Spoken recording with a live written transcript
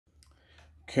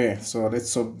Okay, so let's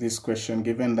solve this question.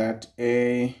 Given that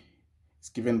A is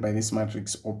given by this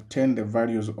matrix, obtain the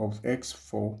values of x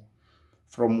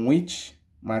from which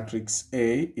matrix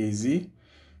A is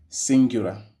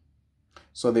singular.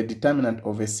 So the determinant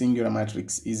of a singular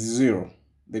matrix is 0.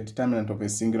 The determinant of a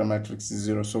singular matrix is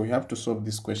 0. So we have to solve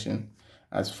this question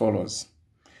as follows.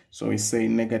 So we say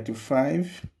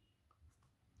 -5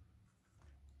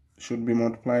 should be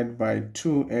multiplied by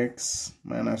 2x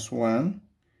minus 1.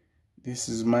 This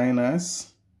is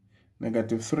minus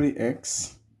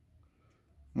 -3x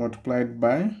multiplied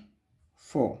by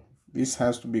 4. This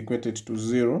has to be equated to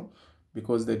 0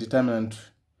 because the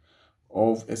determinant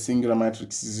of a singular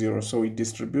matrix is 0. So we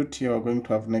distribute here, we're going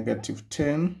to have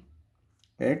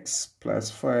 -10x plus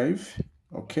 5.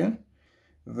 Okay,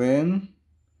 then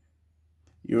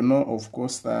you know, of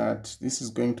course, that this is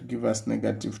going to give us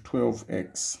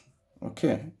 -12x,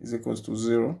 okay, is equals to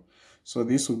 0. So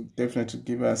this will definitely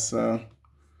give us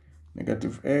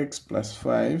 -x plus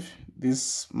 5.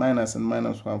 This minus and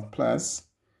minus will have plus,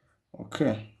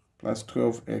 okay, plus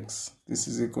 12x. This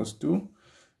is equals to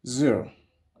 0.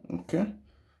 Okay,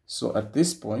 so at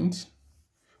this point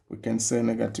we can say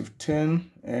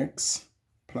 -10x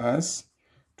plus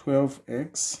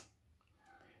 12x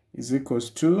is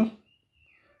equals to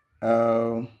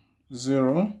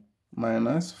 0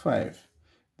 minus 5.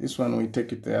 This one we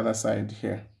take it the other side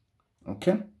here.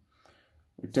 Okay,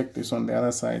 we take this on the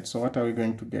other side. So what are we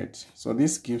going to get? So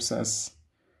this gives us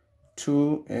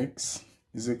 2x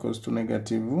is equals to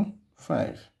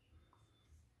 -5.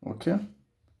 Okay,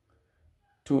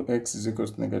 2x is equals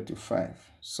to -5.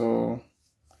 So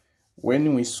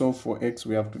when we solve for x,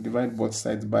 we have to divide both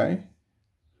sides by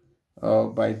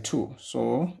 2.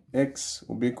 So x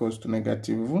will be equals to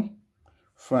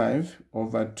 -5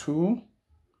 over 2.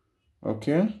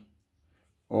 Okay,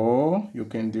 or you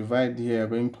can divide here,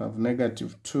 going to have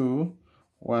 -2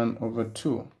 1 over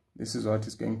 2. This is what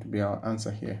is going to be our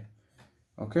answer here.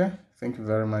 Okay, thank you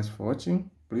very much for watching.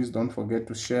 Please don't forget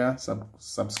to share,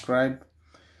 subscribe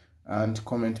and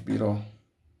comment below.